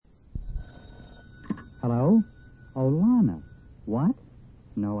Hello? Oh, Lana. What?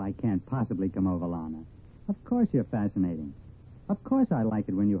 No, I can't possibly come over, Lana. Of course you're fascinating. Of course I like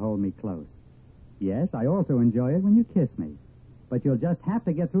it when you hold me close. Yes, I also enjoy it when you kiss me. But you'll just have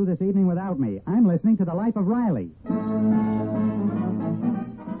to get through this evening without me. I'm listening to The Life of Riley.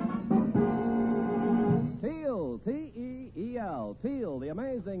 Teal, T-E-E-L, Teal, the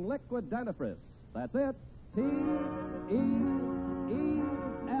amazing liquid dentifrice. That's it, T-E-E-L.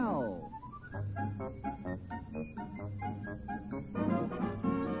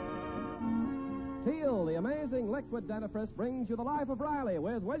 Teal, the amazing liquid dentifrice, brings you The Life of Riley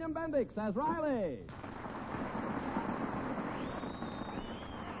with William Bendix as Riley.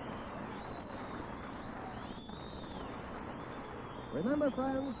 Remember,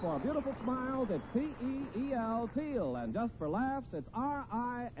 friends, for beautiful smiles, it's T-E-E-L, Teal. And just for laughs, it's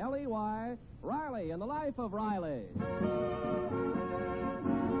R-I-L-E-Y, Riley in The Life of Riley.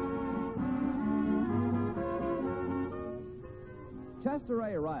 Chester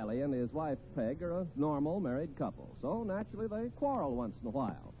A. Riley and his wife, Peg, are a normal married couple. So, naturally, they quarrel once in a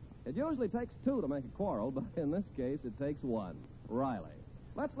while. It usually takes two to make a quarrel, but in this case, it takes one, Riley.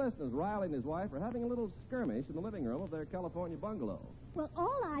 Let's listen as Riley and his wife are having a little skirmish in the living room of their California bungalow. Well,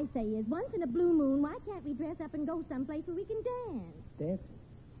 all I say is, once in a blue moon, why can't we dress up and go someplace where we can dance? Dancing?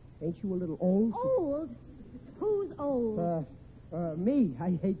 Ain't you a little old? Old? Who's old? Me.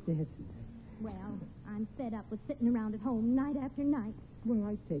 I hate dancing. Well, I'm fed up with sitting around at home night after night. Well,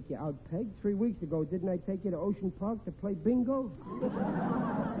 I'd take you out, Peg. 3 weeks ago, didn't I take you to Ocean Park to play bingo?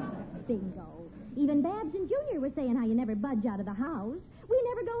 Bingo. Even Babs and Junior were saying how you never budge out of the house. We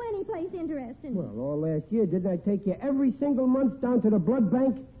never go anyplace interesting. Well, all last year, didn't I take you every single month down to the blood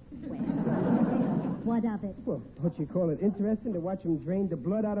bank? Well, what of it? Well, don't you call it interesting to watch them drain the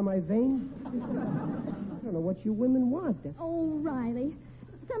blood out of my veins? I don't know what you women want. Oh, Riley.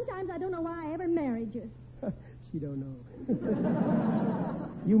 Sometimes I don't know why I ever married you. She don't know.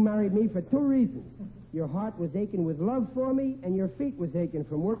 You married me for 2 reasons. Your heart was aching with love for me, and your feet was aching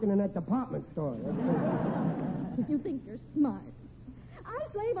from working in that department store. You think you're smart. I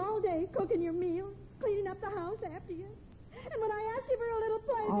slave all day cooking your meals, cleaning up the house after you. And when I ask you for a little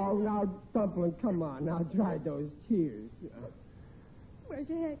pleasure... Oh, now, Dumpling, come on. Now, dry those tears. Where's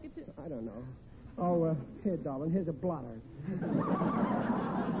your handkerchief? I don't know. Oh, here, darling. Here's a blotter.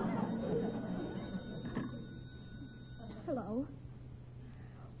 Hello?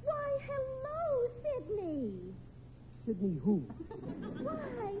 Why, hello, Sidney. Sidney who?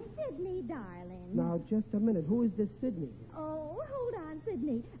 Why, Sidney, darling. Now, just a minute. Who is this Sidney? Oh, hold on,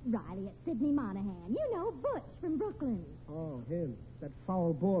 Sidney. Riley, it's Sidney Monahan. You know, Butch from Brooklyn. Oh, him. That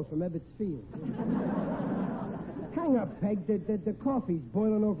foul ball from Ebbets Field. Hang up, Peg. The coffee's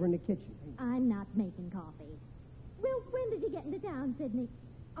boiling over in the kitchen. I'm not making coffee. Well, when did you get into town, Sidney?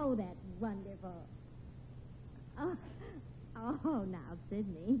 Oh, that's wonderful. Oh, now,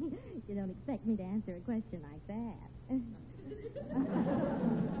 Sidney, you don't expect me to answer a question like that.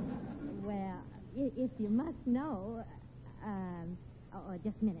 Well, if you must know,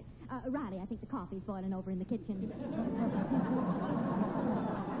 just a minute. Riley, I think the coffee's boiling over in the kitchen.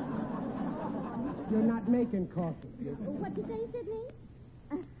 You're not making coffee. What'd you say, Sidney?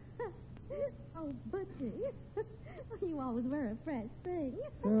 Oh, Butchie. You always were a fresh thing.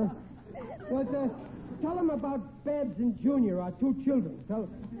 Tell him about Babs and Junior, our 2 children. Tell him.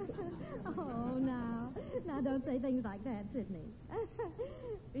 Oh, now don't say things like that, Sidney.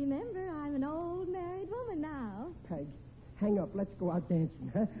 Remember, I'm an old married woman now. Peg, hang up. Let's go out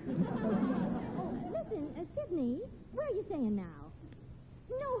dancing, huh? Oh, listen, Sidney, where are you staying now?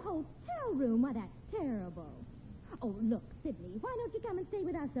 No hotel room. Why, that's terrible. Oh, look, Sidney, why don't you come and stay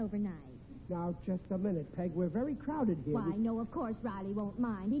with us overnight? Now, just a minute, Peg. We're very crowded here. Why, no, of course Riley won't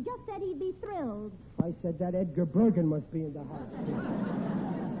mind. He just said he'd be thrilled. I said that Edgar Bergen must be in the house.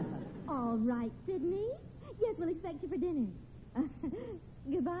 All right, Sidney. Yes, we'll expect you for dinner.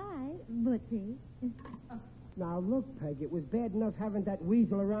 Goodbye, Butchie. Now, look, Peg, it was bad enough having that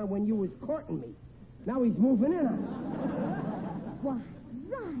weasel around when you was courting me. Now he's moving in on me. Why,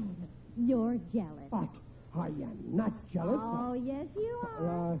 Riley, you're jealous. Oh, I am not jealous. Oh, yes, you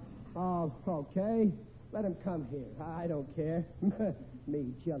are. Okay. Let him come here. I don't care.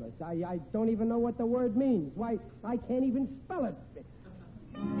 Me, jealous. I don't even know what the word means. Why, I can't even spell it.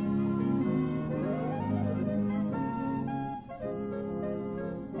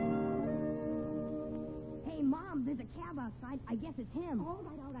 Hey, Mom, there's a cab outside. I guess it's him. All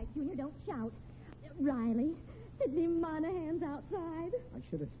right, Junior, don't shout. Riley, Sidney Monahan's outside. I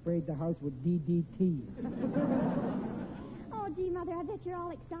should have sprayed the house with DDT. Oh, gee, Mother, I bet you're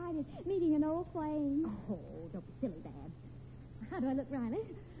all excited, meeting an old flame. Oh, don't be silly, Babs. How do I look, Riley?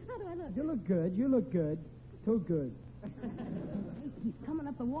 How do I look? You look good. You look good. Too good. He's coming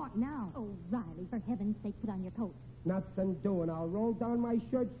up the walk now. Oh, Riley, for heaven's sake, put on your coat. Nothing doing. I'll roll down my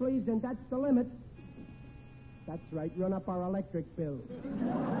shirt sleeves, and that's the limit. That's right. Run up our electric bill.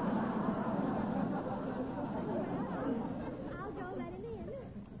 I'll go let him in.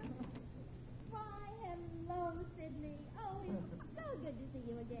 Why, hello, Sidney. Oh, it's so good to see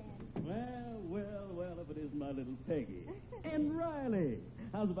you again. Well, if it isn't my little Peggy. And Riley.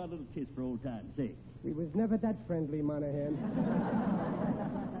 How's about a little kiss for old time's sake? We was never that friendly, Monahan.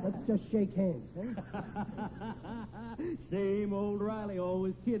 Let's just shake hands, huh? Same old Riley,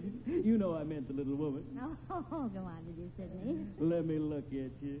 always kidding. You know I meant the little woman. Oh, go on with you, Sidney. Let me look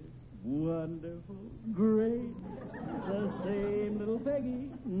at you. Wonderful. Great. The same little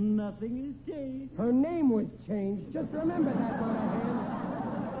Peggy. Nothing has changed. Her name was changed. Just remember that, Monahan.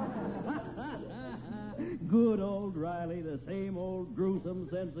 Good old Riley, the same old gruesome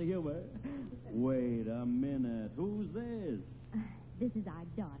sense of humor. Wait a minute. Who's this? This is our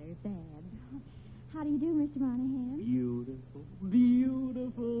daughter, Dad. How do you do, Mr. Monahan? Beautiful.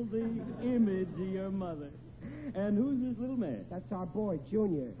 Beautiful, the image of your mother. And who's this little man? That's our boy,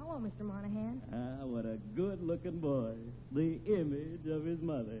 Junior. Hello, Mr. Monahan. Ah, what a good-looking boy. The image of his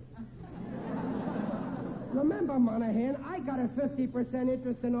mother. Remember, Monahan, I got a 50%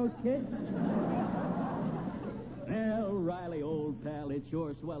 interest in those kids. Well, Riley, old pal, it's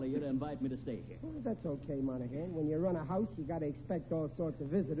sure swell of you to invite me to stay here. Well, that's okay, Monahan. When you run a house, you got to expect all sorts of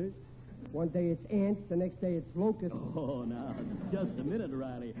visitors. One day it's ants, the next day it's locusts. Oh, now, just a minute,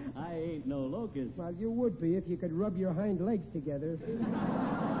 Riley. I ain't no locust. Well, you would be if you could rub your hind legs together.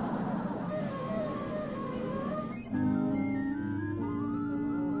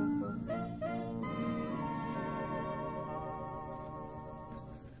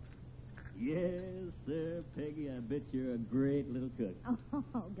 Yes, sir, Peggy, I bet you're a great little cook. Oh,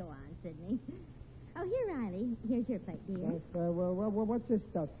 go on, Sidney. Oh, here, Riley. Here's your plate, dear. Yes, well, what's this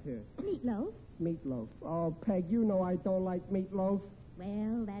stuff here? Meatloaf. Meatloaf. Oh, Peg, you know I don't like meatloaf.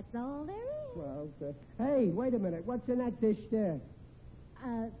 Well, that's all there is. Well, hey, wait a minute. What's in that dish there?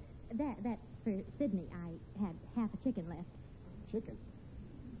 That's for Sidney. I had half a chicken left. Chicken.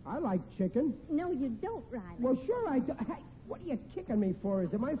 I like chicken. No, you don't, Riley. Well, sure I do. Hey, what are you kicking me for?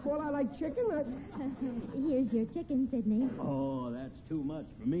 Is it my fault I like chicken? Here's your chicken, Sidney. Oh, that's too much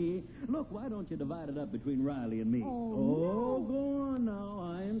for me. Look, why don't you divide it up between Riley and me? Oh, no. Go on now.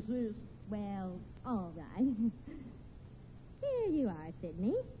 I insist. Well, all right. Here you are,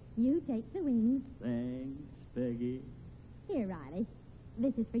 Sidney. You take the wings. Thanks, Peggy. Here, Riley.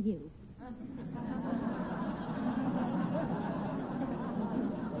 This is for you.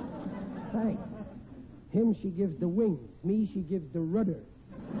 Thanks. Him, she gives the wings. Me, she gives the rudder.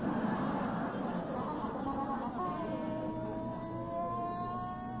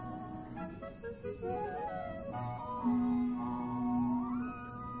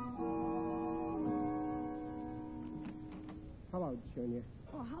 Hello, Junior.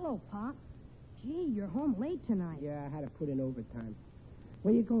 Oh, hello, Pop. Gee, you're home late tonight. Yeah, I had to put in overtime.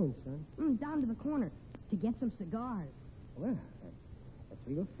 Where you going, son? Down to the corner to get some cigars. Well, that's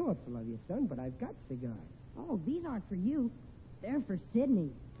real thoughtful of you, son, but I've got cigars. Oh, these aren't for you. They're for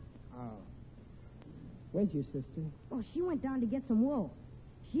Sidney. Oh. Where's your sister? Oh, she went down to get some wool.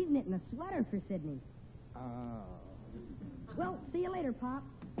 She's knitting a sweater for Sidney. Oh. Well, see you later, Pop.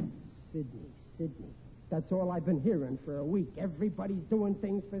 Sidney. That's all I've been hearing for a week. Everybody's doing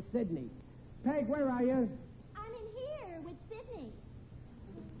things for Sidney. Peg, where are you? I'm in here with Sidney.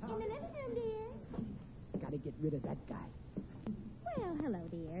 In the living room, dear. Gotta get rid of that guy. Well, hello,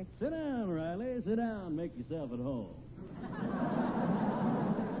 dear. Sit down, Riley. Sit down. Make yourself at home.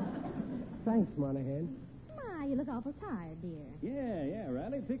 Thanks, Monahan. My, you look awful tired, dear. Yeah,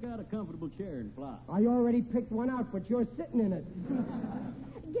 Riley. Pick out a comfortable chair and flop. I already picked one out, but you're sitting in it.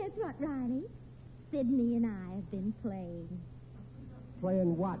 Guess what, Riley? Sidney and I have been playing.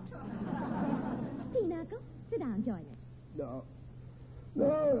 Playing what? Pinochle, sit down, join us. No,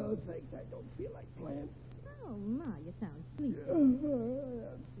 thanks. I don't feel like playing. Oh, my, you sound sleepy.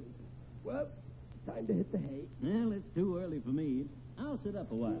 Well, time to hit the hay. Well, it's too early for me. I'll sit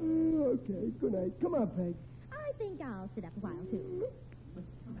up a while. Okay, good night. Come on, Peg. I think I'll sit up a while, too.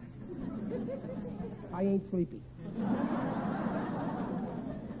 I ain't sleepy.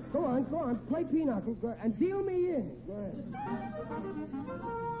 Go on. Play Pinochle and deal me in. Go ahead.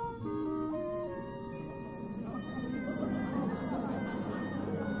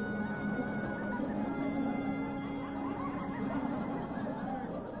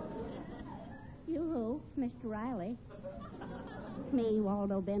 You who, Mr. Riley? Me,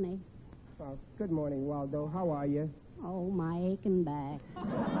 Waldo Benny. Oh, good morning, Waldo. How are you? Oh, my aching back.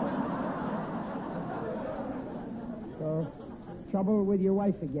 So, trouble with your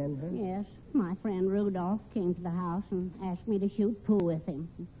wife again, huh? Yes, my friend Rudolph came to the house and asked me to shoot pool with him.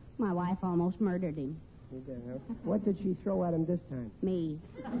 My wife almost murdered him. What did she throw at him this time? Me.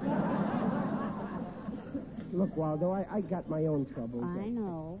 Look, Waldo, I got my own troubles. I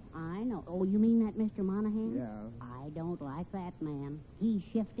know. Oh, you mean that Mr. Monahan? Yeah. I don't like that man. He's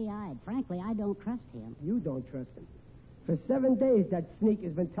shifty-eyed. Frankly, I don't trust him. You don't trust him. For 7 days, that sneak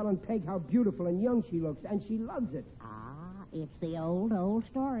has been telling Peg how beautiful and young she looks, and she loves it. Ah, it's the old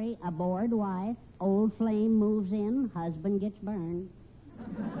story. A bored wife, old flame moves in, husband gets burned.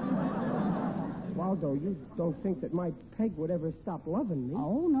 Waldo, you don't think that my Peg would ever stop loving me?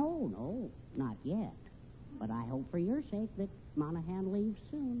 Oh, no, not yet. But I hope for your sake that Monahan leaves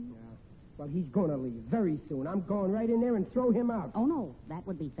soon. Yeah. Well, he's going to leave very soon. I'm going right in there and throw him out. Oh, no, that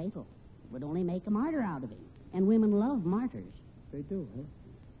would be fatal. It would only make a martyr out of him. And women love martyrs. They do, huh?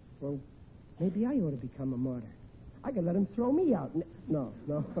 Well, maybe I ought to become a martyr. I could let him throw me out. No.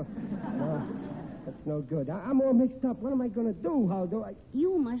 No, that's no good. I'm all mixed up. What am I going to do, Waldo?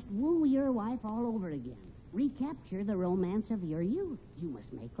 You must woo your wife all over again. Recapture the romance of your youth. You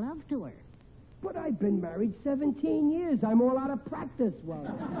must make love to her. But I've been married 17 years. I'm all out of practice,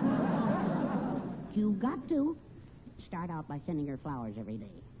 Waldo. You've got to. Start out by sending her flowers every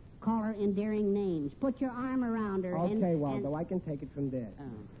day. Call her endearing names. Put your arm around her. Okay, Waldo, I can take it from there. Oh.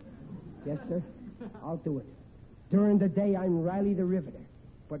 Yes, sir. I'll do it. During the day, I'm Riley the Riveter.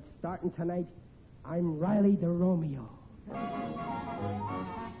 But starting tonight, I'm Riley the Romeo.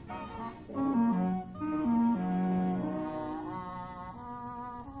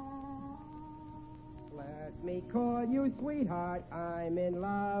 Let me call you sweetheart. I'm in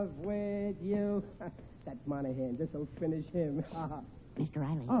love with you. That's Monahan. This'll finish him. Mr.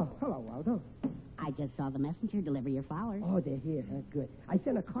 Riley. Oh, hello, Waldo. I just saw the messenger deliver your flowers. Oh, they're here, huh? Good. I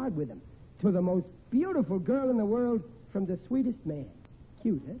sent a card with them. To the most beautiful girl in the world from the sweetest man.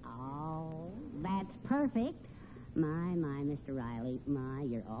 Cute, huh? Oh, that's perfect. My, Mr. Riley. My,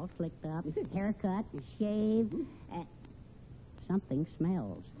 you're all slicked up, haircut, shaved. Something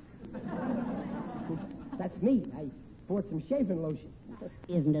smells. That's me. I bought some shaving lotion.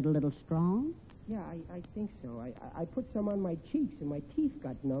 Isn't it a little strong? Yeah, I think so. I put some on my cheeks and my teeth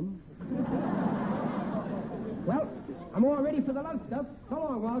got numb. Well, I'm all ready for the love stuff. So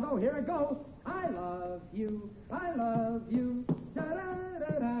long, Waldo. Here it goes. I love you. I love you.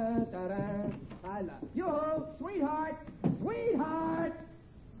 Da-da-da-da-da-da. I love you, sweetheart. Sweetheart.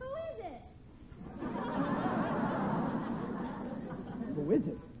 Who is it? Who is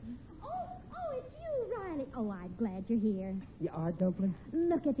it? Oh, it's you, Riley. Oh, I'm glad you're here. You are, Dumpling?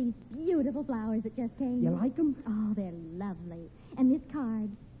 Look at these beautiful flowers that just came. You like them? Oh, they're lovely. And this card,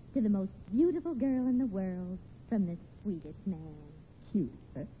 to the most beautiful girl in the world, from the sweetest man. Cute,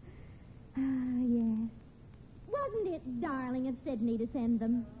 huh? Ah, yes. Wasn't it darling of Sidney to send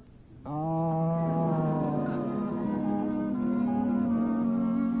them? Oh.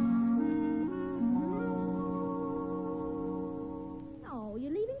 Oh,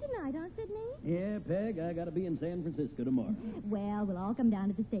 you're leaving tonight, huh, Sidney? Yeah, Peg, I gotta be in San Francisco tomorrow. Well, we'll all come down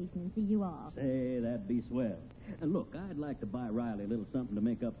to the station and see you off. Say, that'd be swell. And look, I'd like to buy Riley a little something to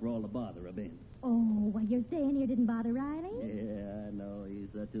make up for all the bother I've been. Oh, well, your staying here didn't bother Riley? Yeah, I know. He's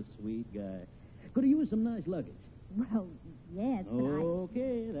such a sweet guy. Could have used some nice luggage. Well, yes, but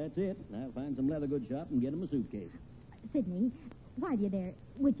Okay, that's it. I'll find some leather goods shop and get him a suitcase. Sidney, while you're there,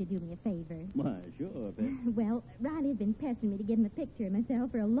 would you do me a favor? Why, sure, Peg. Well, Riley's been pestering me to give him a picture of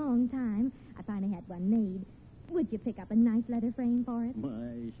myself for a long time. I finally had one made. Would you pick up a nice leather frame for it?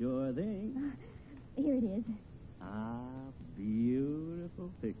 Why, sure thing. Here it is. Ah, beautiful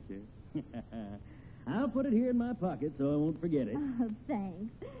picture. I'll put it here in my pocket so I won't forget it. Oh,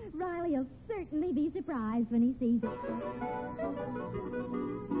 thanks. Riley'll certainly be surprised when he sees it.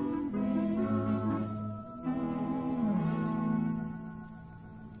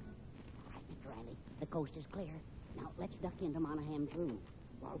 Mr. Riley, the coast is clear. Now, let's duck into Monahan's room.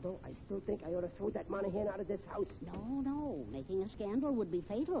 Waldo, I still think I ought to throw that Monahan out of this house. No. Making a scandal would be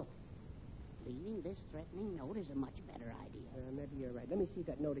fatal. Leaving this threatening note is a much better idea. Maybe you're right. Let me see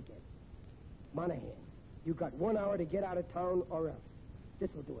that note again. Monahan, you got 1 hour to get out of town or else.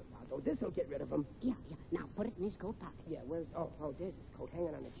 This'll do it, Waldo. This'll get rid of him. Yeah. Now, put it in his coat pocket. Yeah, where's... Oh, there's his coat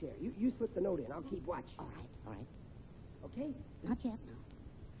hanging on the chair. You slip the note in. I'll keep watch. All right. Okay? Not yet, no.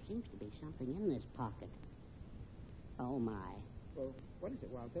 Seems to be something in this pocket. Oh, my. Well, what is it,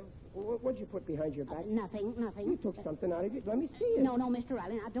 Waldo? What'd you put behind your back? Nothing. You took something out of it. Let me see it. No, Mr.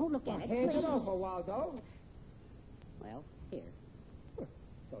 Riley. Now, don't look at it, Hand please. it over, Waldo. Well, here.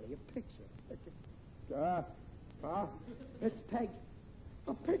 It's only a picture. It's Peg.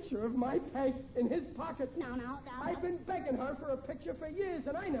 A picture of my Peg in his pocket. No. I've been begging her for a picture for years,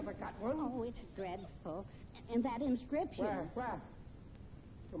 and I never got one. Oh, it's dreadful. And that inscription. Where?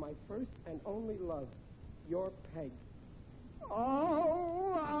 To my first and only love, your Peg.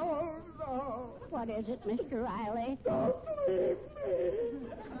 Oh, no. What is it, Mr. Riley? Don't leave me.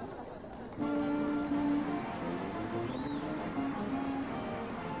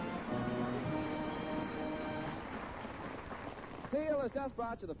 Teal has just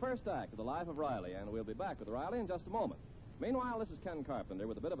brought you the first act of The Life of Riley, and we'll be back with Riley in just a moment. Meanwhile, this is Ken Carpenter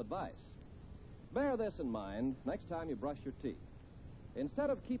with a bit of advice. Bear this in mind next time you brush your teeth. Instead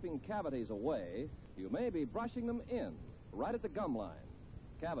of keeping cavities away, you may be brushing them in, right at the gum line.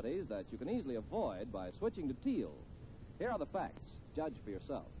 Cavities that you can easily avoid by switching to Teal. Here are the facts. Judge for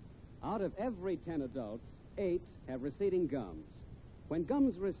yourself. Out of every 10 adults, 8 have receding gums. When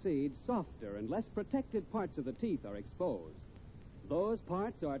gums recede, softer and less protected parts of the teeth are exposed. Those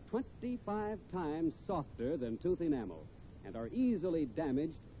parts are 25 times softer than tooth enamel and are easily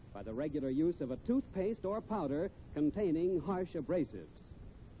damaged by the regular use of a toothpaste or powder containing harsh abrasives.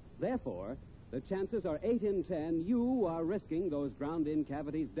 Therefore, the chances are 8 in 10 you are risking those ground-in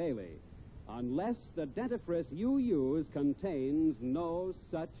cavities daily, unless the dentifrice you use contains no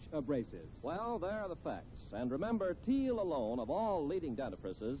such abrasives. Well, there are the facts. And remember, Teal alone, of all leading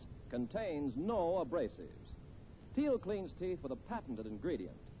dentifrices, contains no abrasives. Teal cleans teeth with a patented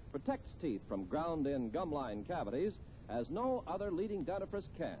ingredient, protects teeth from ground-in gum-line cavities as no other leading dentifrice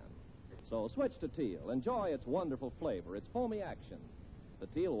can. So switch to Teal. Enjoy its wonderful flavor, its foamy action. The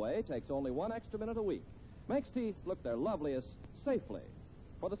Teal way takes only 1 extra minute a week. Makes teeth look their loveliest safely.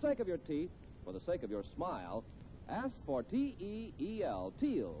 For the sake of your teeth, for the sake of your smile, ask for T-E-E-L,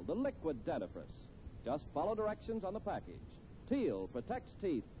 Teal, the liquid dentifrice. Just follow directions on the package. Teal protects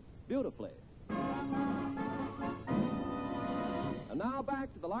teeth beautifully. And now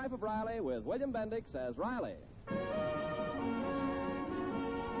back to The Life of Riley with William Bendix as Riley.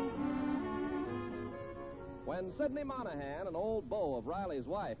 When Sidney Monahan, an old beau of Riley's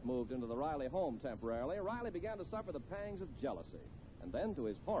wife, moved into the Riley home temporarily, Riley began to suffer the pangs of jealousy. And then, to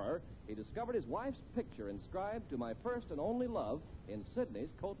his horror, he discovered his wife's picture inscribed to my first and only love in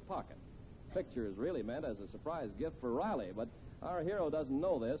Sidney's coat pocket. Picture is really meant as a surprise gift for Riley, but our hero doesn't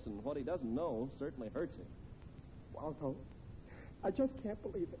know this, and what he doesn't know certainly hurts him. Waldo, I just can't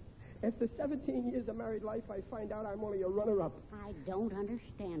believe it. After 17 years of married life, I find out I'm only a runner-up. I don't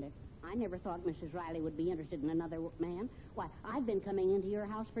understand it. I never thought Mrs. Riley would be interested in another man. Why, I've been coming into your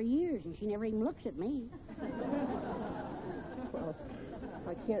house for years, and she never even looks at me. Well,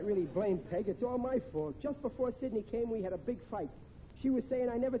 I can't really blame Peg. It's all my fault. Just before Sidney came, we had a big fight. She was saying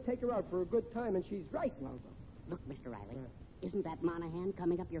I never take her out for a good time, and she's right, Waldo. Look, Mr. Riley, isn't that Monahan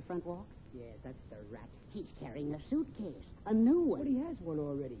coming up your front walk? Yeah, that's the rat. He's carrying a suitcase, a new one. But he has one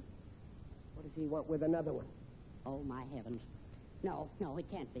already. What does he want with another one? Oh, my heavens. No, it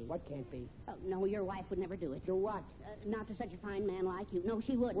can't be. What can't be? No, your wife would never do it. Do what? Not to such a fine man like you. No,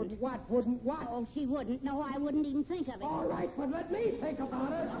 she wouldn't. Wouldn't what? Wouldn't what? Oh, she wouldn't. No, I wouldn't even think of it. All right, but let me think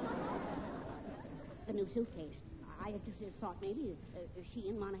about it. The new suitcase. I just thought maybe she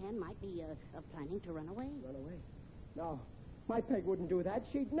and Monahan might be planning to run away. Run away? No. My Peg wouldn't do that.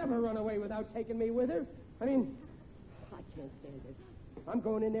 She'd never run away without taking me with her. I mean, I can't stand this. I'm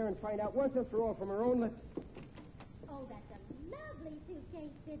going in there and find out once and for all from her own lips. Oh, that's a lovely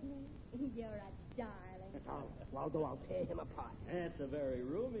suitcase, Sidney. You're a darling. Oh, Waldo, I'll tear him apart. That's a very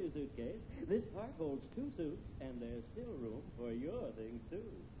roomy suitcase. This part holds 2 suits, and there's still room for your things, too.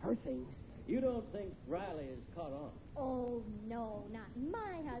 Her things? You don't think Riley is caught on? Oh, no, not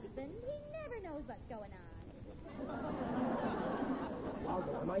my husband. He never knows what's going on.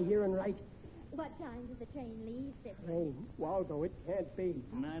 Waldo, am I hearing right? What time does the train leave, Sidney? Train? Waldo, it can't be.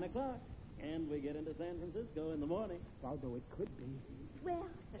 9 o'clock. And we get into San Francisco in the morning. Waldo, it could be. Well,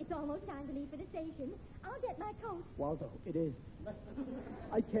 it's almost time to leave for the station. I'll get my coat. Waldo, it is.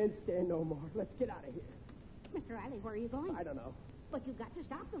 I can't stand no more. Let's get out of here. Mr. Riley, where are you going? I don't know. But you've got to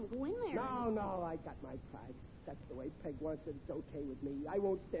stop them. Go in there. No, I got my pride. That's the way Peg wants it. It's okay with me. I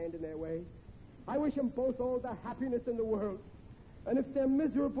won't stand in their way. I wish them both all the happiness in the world. And if they're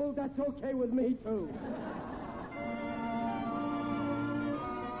miserable, that's okay with me, too.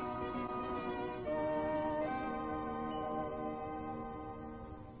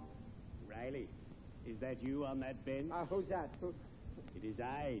 Riley, is that you on that bench? Who's that? It is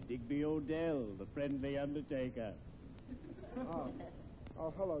I, Digby Odell, the friendly undertaker.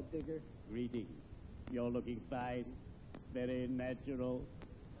 Oh, hello, Digger. Greetings. You're looking fine. Very natural.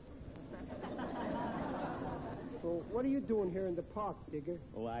 Well, what are you doing here in the park, Digger?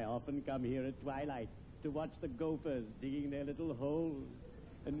 Oh, I often come here at twilight. to watch the gophers digging their little holes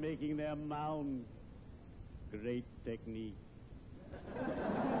and making their mounds. Great technique.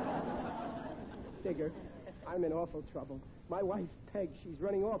 Digger, I'm in awful trouble. My wife, Peg, she's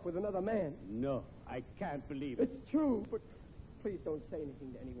running off with another man. No, I can't believe it. It's true, but please don't say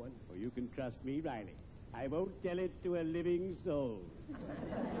anything to anyone. Oh, you can trust me, Riley. I won't tell it to a living soul.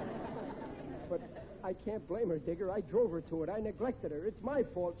 But I can't blame her, Digger. I drove her to it. I neglected her. It's my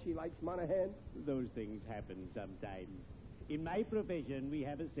fault she likes Monahan. Those things happen sometimes. In my profession, we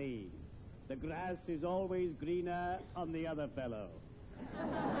have a saying. The grass is always greener on the other fellow.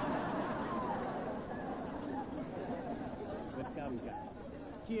 But come.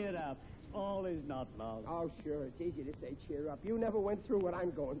 Cheer up. All is not lost. Oh, sure. It's easy to say cheer up. You never went through what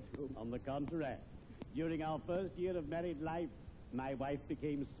I'm going through. On the contrary, during our first year of married life, my wife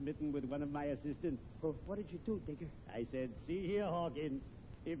became smitten with one of my assistants. Well, what did you do, Digger? I said, see here, Hawkins,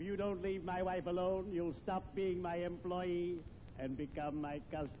 if you don't leave my wife alone, you'll stop being my employee and become my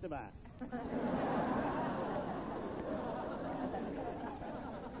customer.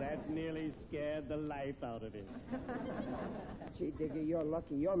 That nearly scared the life out of him. Gee, Digger, you're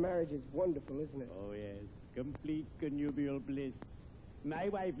lucky. Your marriage is wonderful, isn't it? Oh, yes. Complete connubial bliss. My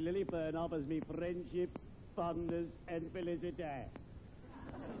wife, Lily Fern, offers me friendship, fondness, and felicity.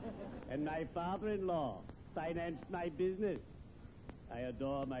 And my father-in-law financed my business. I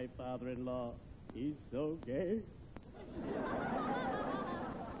adore my father-in-law. He's so gay.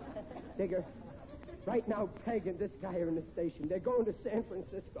 Digger, right now, Peg and this guy are in the station. They're going to San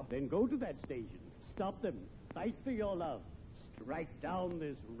Francisco. Then go to that station. Stop them. Fight for your love. Strike down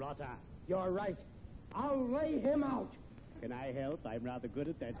this rotter. You're right. I'll lay him out. Can I help? I'm rather good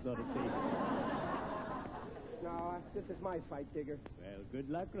at that sort of thing. No, this is my fight, Digger. Well, good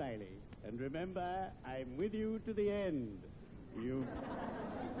luck, Riley. And remember, I'm with you to the end. You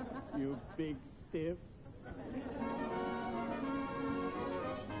big stiff.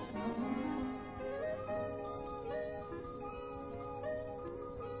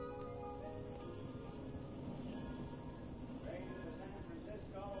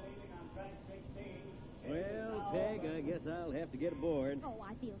 Well, Peg, I guess I'll have to get aboard. Oh,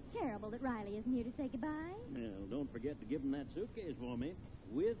 I feel terrible that Riley isn't here to say goodbye. Well, don't forget to give him that suitcase for me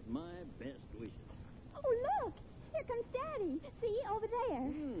with my best wishes. Oh, look! Here comes Daddy. See, over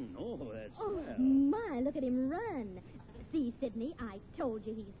there. Oh, that's Oh, swell. my, look at him run. See, Sidney, I told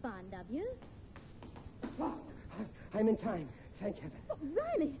you he's fond of you. Oh, I'm in time. Thank heaven. Oh,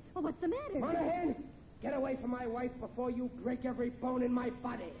 Riley, well, what's the matter? Monahan, get away from my wife before you break every bone in my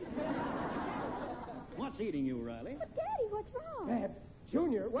body. What's eating you, Riley? But, Daddy, what's wrong? Babs,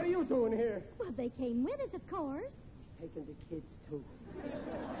 Junior, what are you doing here? Well, they came with us, of course. He's taking the kids, too.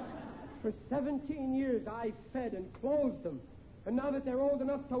 For 17 years, I fed and clothed them. And now that they're old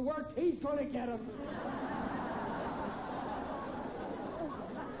enough to work, he's going to get them.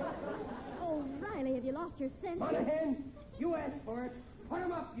 Oh, Riley, have you lost your sense? Monahan, you asked for it. Put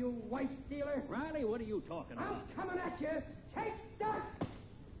him up, you wife stealer. Riley, what are you talking I'm about? coming at you. Take that.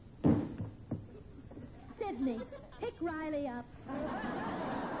 Sidney, pick Riley up.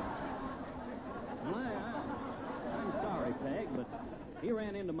 I'm sorry, Peg, but he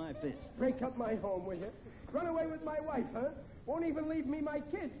ran into my fist. Break up my home, will you? Run away with my wife, huh? Won't even leave me my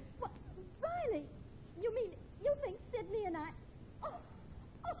kids. What? Riley, you mean you think Sidney and I...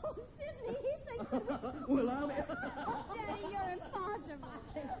 Oh, Sidney, he thinks that we... Well, I'll... Oh, Daddy, you're impossible.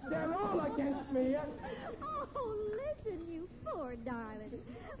 They're all against me. Oh, listen, you poor darling.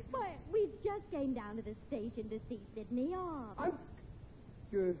 Why, we just came down to the station to see Sidney off. Huh?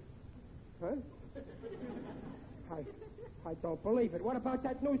 I don't believe it. What about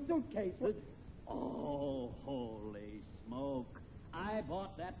that new suitcase? Oh, holy smoke. I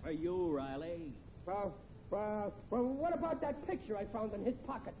bought that for you, Riley. Well, what about that picture I found in his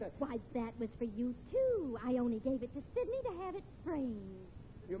pocket? Why, that was for you, too. I only gave it to Sidney to have it framed.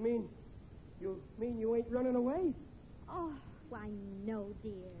 You mean you ain't running away? Oh, why, no,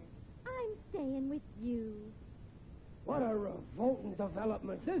 dear. I'm staying with you. What a revolting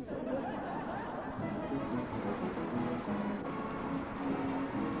development this is.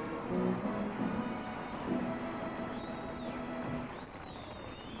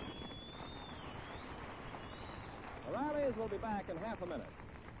 The Rileys will be back in half a minute.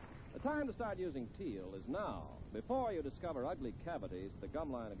 The time to start using Teal is now, before you discover ugly cavities at the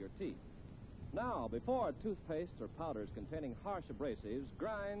gum line of your teeth. Now, before toothpaste or powders containing harsh abrasives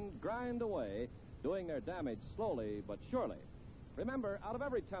grind away, doing their damage slowly but surely. Remember, out of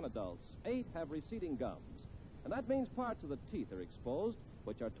every 10 adults, 8 have receding gums. And that means parts of the teeth are exposed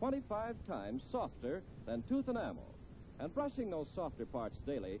which are 25 times softer than tooth enamel. And brushing those softer parts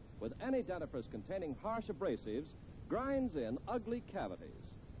daily with any dentifrice containing harsh abrasives grinds in ugly cavities.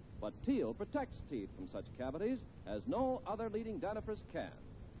 But Teal protects teeth from such cavities as no other leading dentifrice can.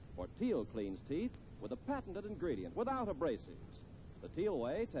 For Teal cleans teeth with a patented ingredient without abrasives. The Teal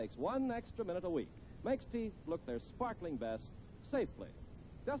way takes 1 extra minute a week, makes teeth look their sparkling best safely.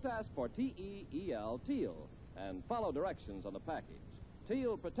 Just ask for T-E-E-L, Teal, and follow directions on the package.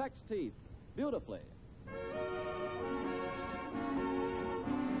 Teal protects teeth beautifully.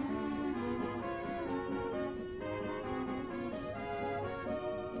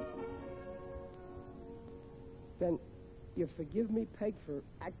 Then you forgive me, Peg, for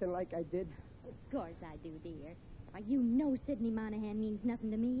acting like I did? Of course I do, dear. Why, you know Sidney Monahan means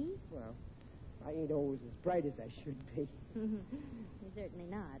nothing to me. Well, I ain't always as bright as I should be. You're certainly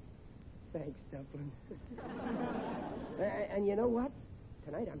not. Thanks, Dublin. And you know what?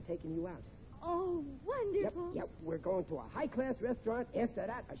 Tonight I'm taking you out. Oh, wonderful. Yep, we're going to a high-class restaurant. After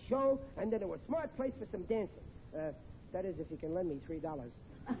that, a show, and then to a smart place for some dancing. That is, if you can lend me $3. Well,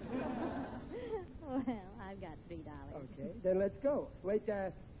 I've got $3. Okay, then let's go. Wait,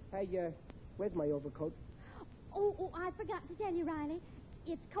 hey, where's my overcoat? Oh, I forgot to tell you, Riley.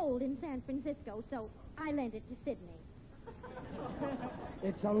 It's cold in San Francisco, so I lent it to Sidney.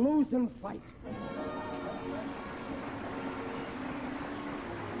 It's a losing fight.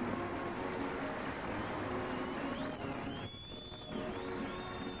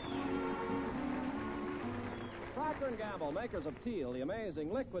 Procter & Gamble, makers of Teal, the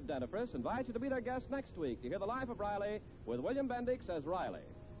amazing liquid dentifrice, invite you to be their guest next week to hear The Life of Riley with William Bendix as Riley.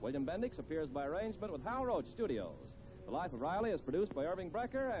 William Bendix appears by arrangement with Hal Roach Studios. The Life of Riley is produced by Irving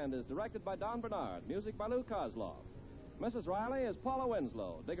Brecker and is directed by Don Bernard. Music by Lou Kozloff. Mrs. Riley is Paula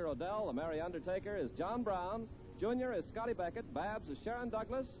Winslow. Digger Odell, the Merry Undertaker, is John Brown. Junior is Scotty Beckett. Babs is Sharon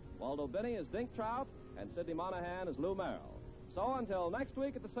Douglas. Waldo Binney is Dink Trout. And Sidney Monahan is Lou Merrill. So until next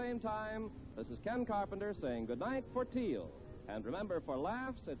week at the same time, this is Ken Carpenter saying goodnight for Teal. And remember, for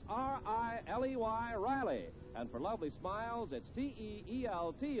laughs, it's R-I-L-E-Y, Riley. And for lovely smiles, it's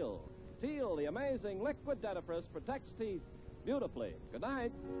T-E-E-L, Teal. Teal, the amazing liquid dentifrice, protects teeth beautifully. Good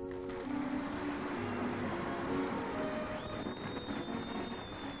night.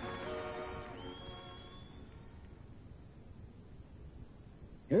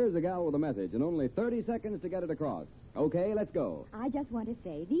 Here's a gal with a message and only 30 seconds to get it across. Okay, let's go. I just want to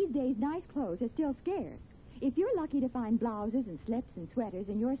say, these days nice clothes are still scarce. If you're lucky to find blouses and slips and sweaters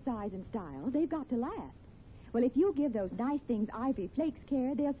in your size and style, they've got to last. Well, if you give those nice things Ivory Flakes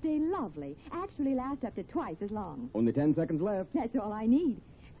care, they'll stay lovely. Actually last up to twice as long. Only 10 seconds left. That's all I need.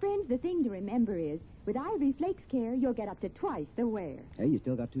 Friends, the thing to remember is, with Ivory Flakes care, you'll get up to twice the wear. Hey, you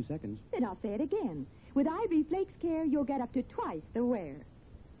still got 2 seconds. Then I'll say it again. With Ivory Flakes care, you'll get up to twice the wear.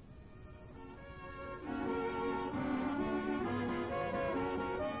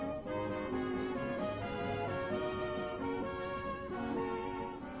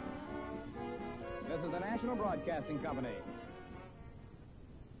 This is the National Broadcasting Company.